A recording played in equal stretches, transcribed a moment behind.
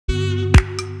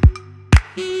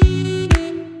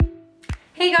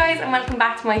Hey guys, and welcome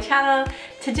back to my channel.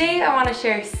 Today I want to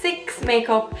share 6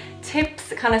 makeup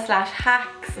tips kind of slash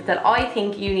hacks that I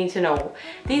think you need to know.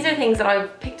 These are things that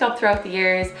I've picked up throughout the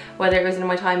years, whether it was in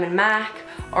my time in MAC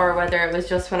or whether it was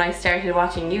just when I started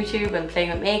watching YouTube and playing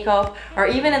with makeup, or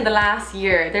even in the last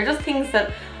year. They're just things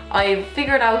that I've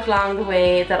figured out along the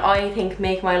way that I think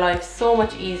make my life so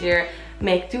much easier,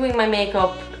 make doing my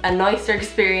makeup a nicer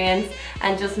experience,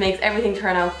 and just makes everything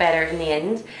turn out better in the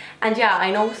end. And yeah, I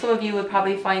know some of you would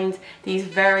probably find these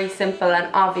very simple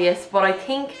and obvious, but I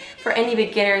think for any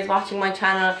beginners watching my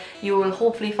channel, you will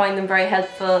hopefully find them very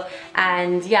helpful,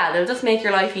 and yeah, they'll just make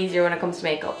your life easier when it comes to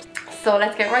makeup. So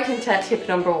let's get right into tip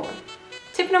number 1.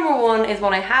 Tip number 1 is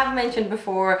one I have mentioned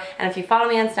before, and if you follow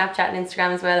me on Snapchat and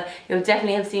Instagram as well, you'll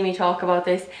definitely have seen me talk about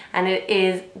this, and it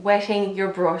is wetting your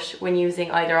brush when using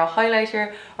either a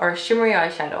highlighter or a shimmery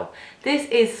eyeshadow. This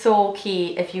is so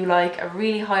key if you like a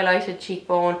really highlighted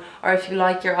cheekbone, or if you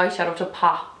like your eyeshadow to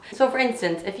pop. So for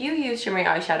instance, if you use shimmery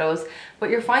eyeshadows, but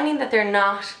you're finding that they're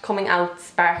not coming out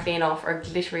sparkly enough or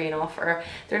glittery enough, or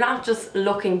they're not just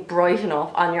looking bright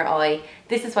enough on your eye,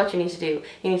 this is what you need to do.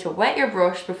 You need to wet your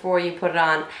brush before you put it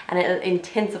on, and it'll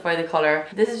intensify the colour.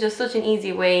 This is just such an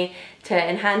easy way to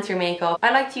enhance your makeup.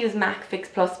 I like to use MAC Fix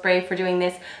Plus spray for doing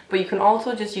this, but you can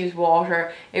also just use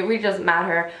water. It really doesn't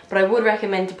matter, but I would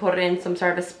recommend to put it in some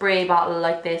sort of a spray bottle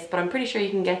like this, but I'm pretty sure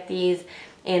you can get these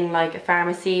in like a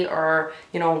pharmacy or,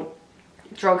 you know,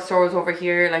 drugstores over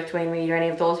here like Dwayne Reed or any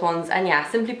of those ones. And yeah,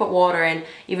 simply put water in,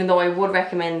 even though I would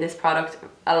recommend this product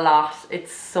a lot.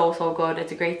 It's so good.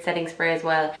 It's a great setting spray as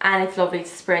well, and it's lovely to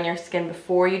spray on your skin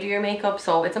before you do your makeup,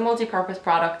 so it's a multi-purpose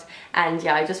product. And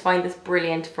yeah, I just find this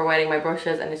brilliant for wetting my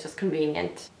brushes, and it's just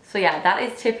convenient. So yeah, that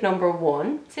is tip number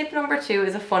 1. Tip number 2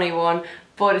 is a funny one,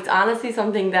 but it's honestly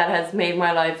something that has made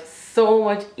my life so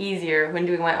much easier when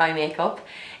doing my eye makeup.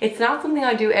 It's not something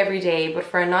I do every day, but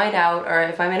for a night out or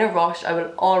if I'm in a rush, I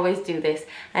will always do this,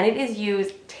 and it is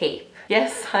use tape.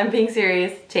 Yes, I'm being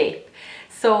serious, tape.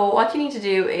 So what you need to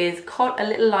do is cut a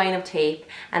little line of tape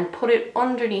and put it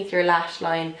underneath your lash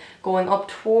line, going up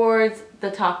towards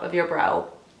the top of your brow.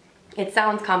 It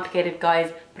sounds complicated,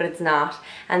 guys, but it's not.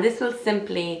 And this will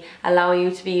simply allow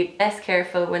you to be less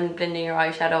careful when blending your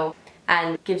eyeshadow,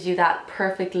 and gives you that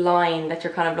perfect line that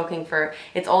you're kind of looking for.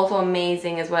 It's also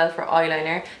amazing as well for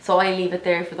eyeliner, so I leave it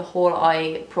there for the whole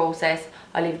eye process.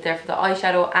 I leave it there for the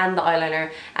eyeshadow and the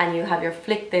eyeliner, and you have your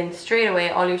flick then straight away.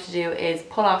 All you have to do is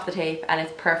pull off the tape and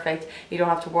it's perfect. You don't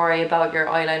have to worry about your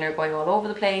eyeliner going all over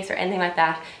the place or anything like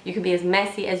that. You can be as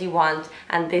messy as you want,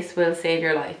 and this will save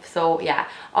your life. So yeah,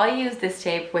 I use this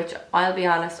tape, which I'll be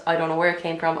honest, I don't know where it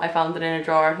came from. I found it in a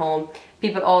drawer at home.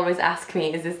 People always ask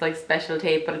me, is this like special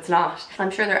tape? But it's not.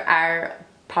 I'm sure there are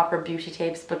proper beauty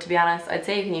tapes, but to be honest, I'd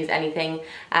say you can use anything.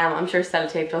 I'm sure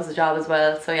sellotape does the job as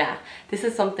well. So yeah, this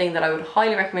is something that I would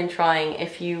highly recommend trying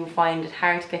if you find it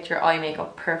hard to get your eye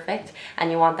makeup perfect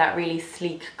and you want that really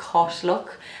sleek cut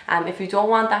look. If you don't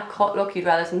want that cut look, you'd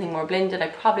rather something more blended, I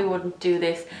probably wouldn't do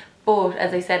this. But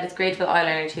as I said, it's great for the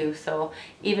eyeliner too, so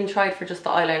even try it for just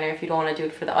the eyeliner if you don't want to do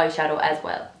it for the eyeshadow as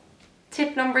well.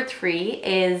 Tip number 3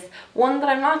 is one that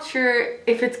I'm not sure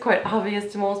if it's quite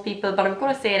obvious to most people, but I'm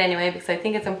going to say it anyway because I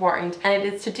think it's important, and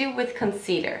it is to do with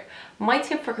concealer. My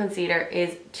tip for concealer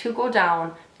is to go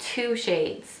down 2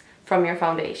 shades from your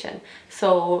foundation.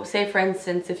 So say for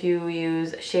instance, if you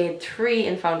use shade 3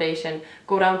 in foundation,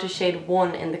 go down to shade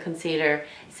 1 in the concealer.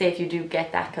 Say if you do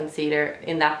get that concealer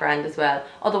in that brand as well.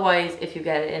 Otherwise, if you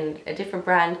get it in a different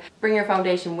brand, bring your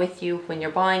foundation with you when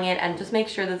you're buying it, and just make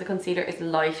sure that the concealer is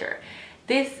lighter.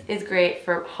 This is great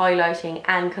for highlighting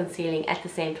and concealing at the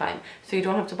same time, so you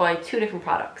don't have to buy 2 different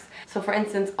products. So for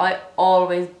instance, I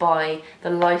always buy the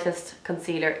lightest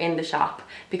concealer in the shop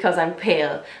because I'm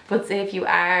pale. But say if you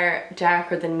are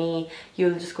darker than me,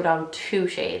 you'll just go down 2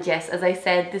 shades. Yes, as I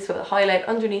said, this will highlight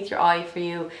underneath your eye for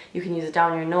you. You can use it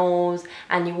down your nose,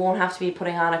 and you won't have to be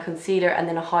putting on a concealer and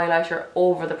then a highlighter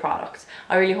over the product.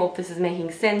 I really hope this is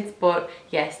making sense, but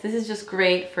yes, this is just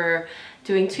great for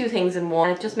doing 2 things in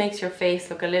one. It just makes your face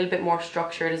look a little bit more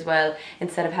structured as well,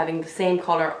 instead of having the same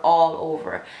colour all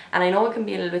over. And I know it can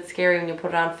be a little bit scary when you put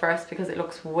it on first because it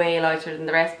looks way lighter than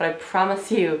the rest, but I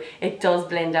promise you it does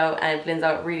blend out, and it blends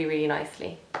out really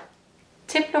nicely.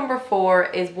 Tip number 4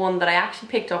 is one that I actually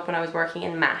picked up when I was working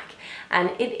in MAC, and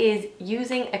it is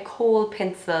using a kohl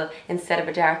pencil instead of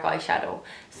a dark eyeshadow.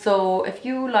 So if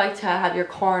you like to have your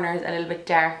corners a little bit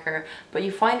darker, but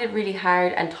you find it really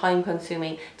hard and time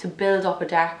consuming to build up a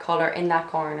dark colour in that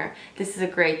corner, this is a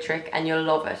great trick and you'll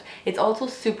love it. It's also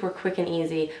super quick and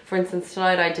easy. For instance,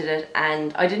 tonight I did it,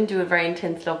 and I didn't do a very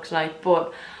intense look tonight,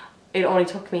 but It only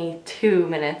took me 2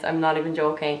 minutes, I'm not even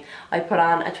joking. I put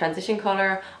on a transition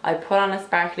colour, I put on a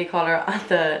sparkly colour on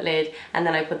the lid, and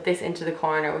then I put this into the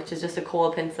corner, which is just a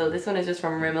kohl pencil. This one is just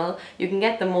from Rimmel. You can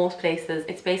get them most places.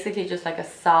 It's basically just like a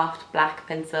soft black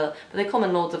pencil, but they come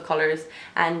in loads of colours.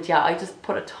 And yeah, I just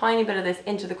put a tiny bit of this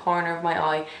into the corner of my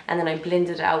eye, and then I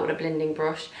blended it out with a blending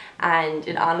brush, and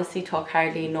it honestly took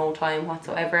hardly no time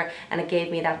whatsoever, and it gave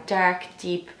me that dark,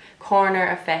 deep corner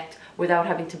effect without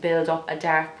having to build up a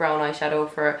dark brown eyeshadow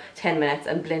for 10 minutes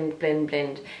and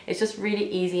blend. It's just really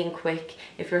easy and quick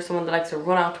if you're someone that likes to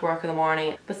run out to work in the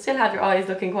morning but still have your eyes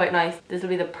looking quite nice. This will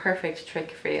be the perfect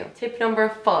trick for you. Tip number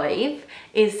 5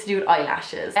 is to do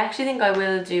eyelashes. I actually think I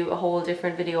will do a whole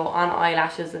different video on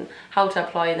eyelashes and how to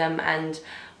apply them and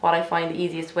what I find the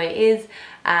easiest way is.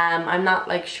 I'm not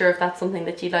like sure if that's something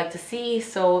that you'd like to see,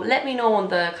 so let me know in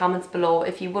the comments below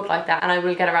if you would like that and I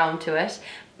will get around to it.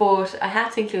 But I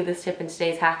had to include this tip in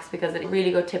today's hacks because it's a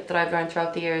really good tip that I've learned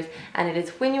throughout the years, and it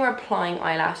is when you are applying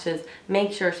eyelashes,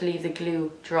 make sure to leave the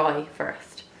glue dry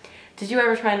first. Did you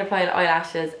ever try and apply the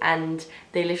eyelashes and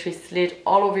they literally slid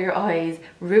all over your eyes,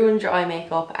 ruined your eye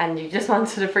makeup, and you just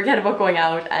wanted to forget about going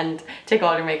out and take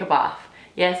all your makeup off?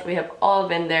 Yes, we have all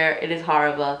been there. It is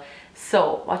horrible.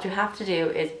 So what you have to do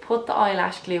is put the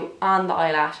eyelash glue on the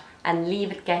eyelash and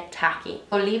leave it get tacky.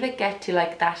 So leave it get to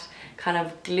like that kind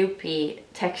of gloopy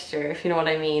texture, if you know what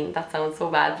I mean. That sounds so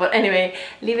bad, but anyway,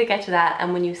 leave it get to that,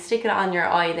 and when you stick it on your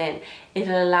eye then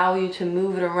it'll allow you to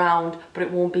move it around, but it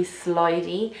won't be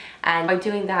slidey, and by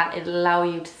doing that it'll allow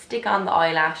you to stick on the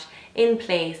eyelash in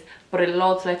place, but it'll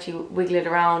also let you wiggle it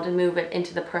around and move it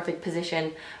into the perfect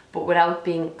position, but without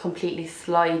being completely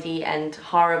slidey and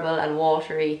horrible and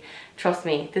watery. Trust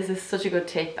me, this is such a good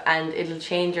tip and it'll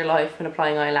change your life when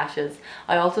applying eyelashes.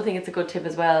 I also think it's a good tip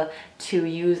as well to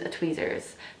use a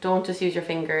tweezers. Don't just use your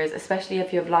fingers, especially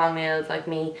if you have long nails like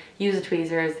me. Use the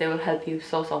tweezers, they will help you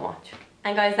so much.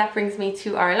 And guys, that brings me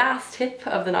to our last tip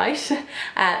of the night.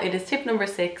 It is tip number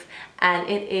 6, and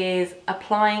it is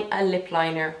applying a lip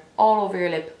liner all over your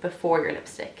lip before your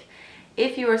lipstick.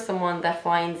 If you are someone that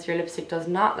finds your lipstick does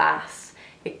not last,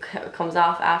 it comes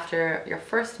off after your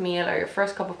first meal or your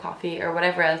first cup of coffee or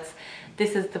whatever else,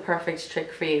 this is the perfect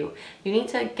trick for you. You need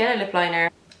to get a lip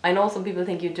liner. I know some people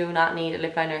think you do not need a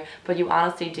lip liner, but you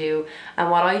honestly do.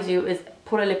 And what I do is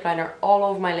put a lip liner all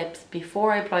over my lips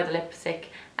before I apply the lipstick,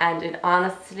 and it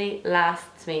honestly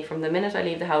lasts me from the minute I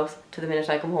leave the house to the minute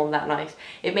I come home that night.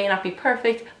 It may not be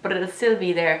perfect, but it'll still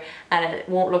be there and it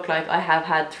won't look like I have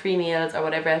had 3 meals or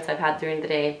whatever else I've had during the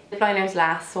day. Lip liners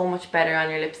last so much better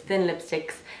on your lips than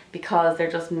lipsticks because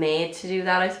they're just made to do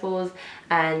that, I suppose.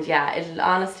 And yeah, it'll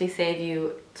honestly save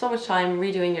you so much time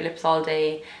redoing your lips all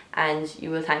day, and you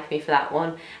will thank me for that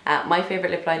one. My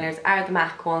favourite lip liners are the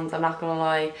MAC ones, I'm not gonna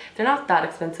lie. They're not that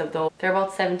expensive though. They're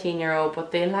about €17,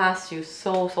 but they last you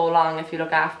so long if you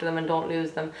look after them and don't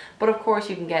lose them. But of course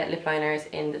you can get lip liners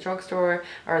in the drugstore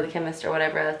or the chemist or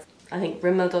whatever else. I think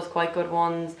Rimmel does quite good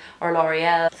ones, or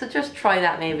L'Oreal. So just try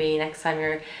that maybe next time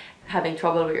you're having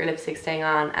trouble with your lipstick staying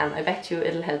on, and I bet you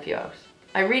it'll help you out.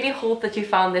 I really hope that you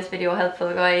found this video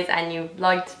helpful, guys, and you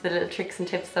liked the little tricks and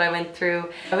tips that I went through.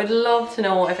 I would love to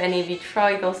know if any of you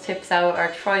tried those tips out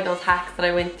or tried those hacks that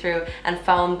I went through and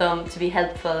found them to be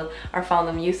helpful or found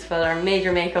them useful or made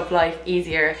your makeup life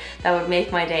easier. That would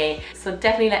make my day. So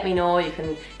definitely let me know. You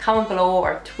can comment below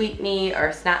or tweet me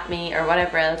or snap me or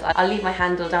whatever else. I'll leave my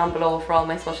handle down below for all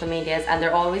my social medias, and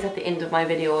they're always at the end of my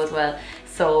video as well.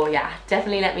 So yeah,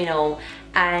 definitely let me know.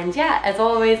 And yeah, as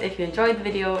always, if you enjoyed the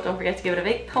video, don't forget to give it a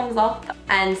big thumbs up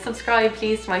and subscribe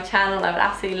please to my channel. I would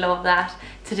absolutely love that.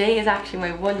 Today is actually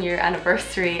my 1-year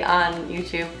anniversary on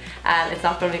YouTube, and it's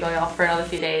not going to be going off for another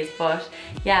few days, but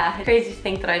yeah, it's crazy to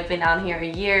think that I've been on here a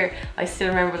year. I still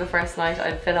remember the first night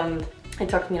I filmed. It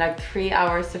took me like 3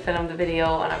 hours to film the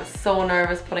video, and I was so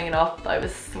nervous putting it up. I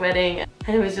was sweating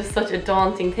and it was just such a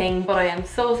daunting thing, but I am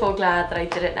so glad that I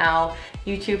did it now.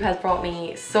 YouTube has brought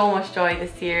me so much joy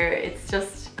this year. It's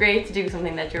just great to do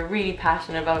something that you're really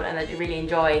passionate about and that you really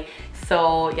enjoy.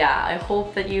 So yeah, I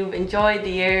hope that you've enjoyed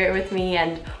the year with me,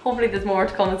 and hopefully there's more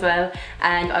to come as well,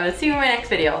 and I will see you in my next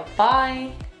video.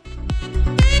 Bye!